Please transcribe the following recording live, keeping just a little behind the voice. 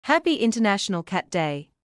Happy International Cat Day!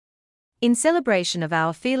 In celebration of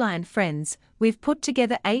our feline friends, we've put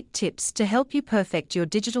together 8 tips to help you perfect your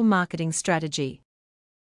digital marketing strategy.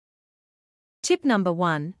 Tip number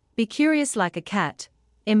 1: be curious like a cat.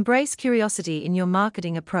 Embrace curiosity in your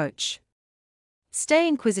marketing approach. Stay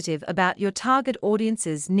inquisitive about your target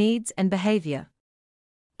audience's needs and behavior.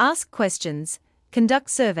 Ask questions, conduct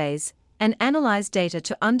surveys, and analyze data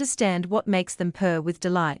to understand what makes them purr with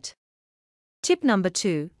delight. Tip number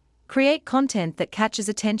 2: create content that catches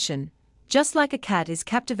attention. Just like a cat is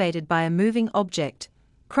captivated by a moving object,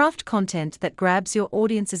 craft content that grabs your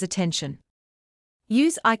audience's attention.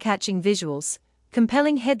 Use eye-catching visuals,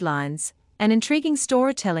 compelling headlines, and intriguing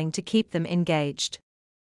storytelling to keep them engaged.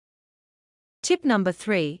 Tip number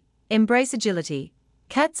 3: embrace agility.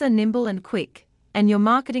 Cats are nimble and quick, and your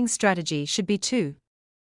marketing strategy should be too.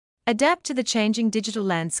 Adapt to the changing digital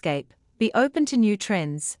landscape, be open to new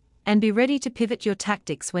trends, and be ready to pivot your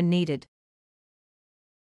tactics when needed.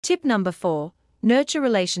 Tip number 4: nurture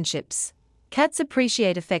relationships. Cats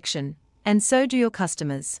appreciate affection, and so do your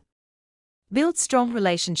customers. Build strong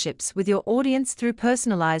relationships with your audience through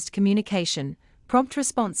personalized communication, prompt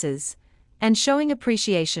responses, and showing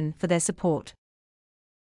appreciation for their support.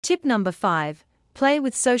 Tip number 5: play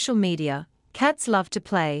with social media. Cats love to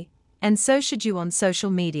play, and so should you on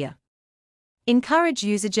social media. Encourage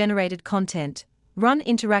user-generated content, run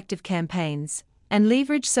interactive campaigns, and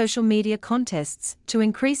leverage social media contests to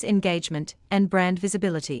increase engagement and brand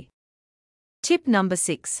visibility. Tip number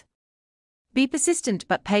 6: be persistent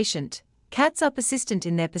but patient. Cats are persistent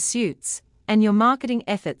in their pursuits, and your marketing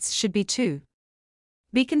efforts should be too.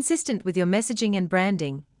 Be consistent with your messaging and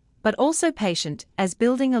branding, but also patient, as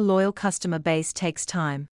building a loyal customer base takes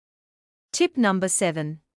time. Tip number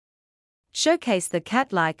 7: showcase the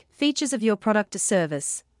cat-like features of your product or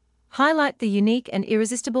service. Highlight the unique and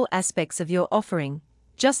irresistible aspects of your offering,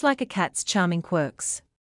 just like a cat's charming quirks.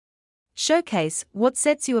 Showcase what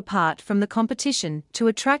sets you apart from the competition to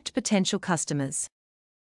attract potential customers.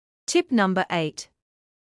 Tip number 8: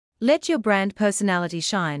 let your brand personality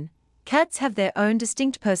shine. Cats have their own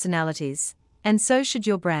distinct personalities, and so should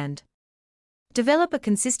your brand. Develop a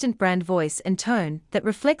consistent brand voice and tone that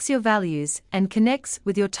reflects your values and connects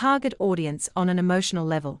with your target audience on an emotional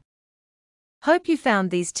level. Hope you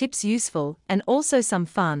found these tips useful and also some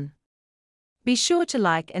fun. Be sure to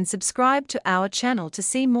like and subscribe to our channel to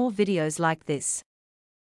see more videos like this.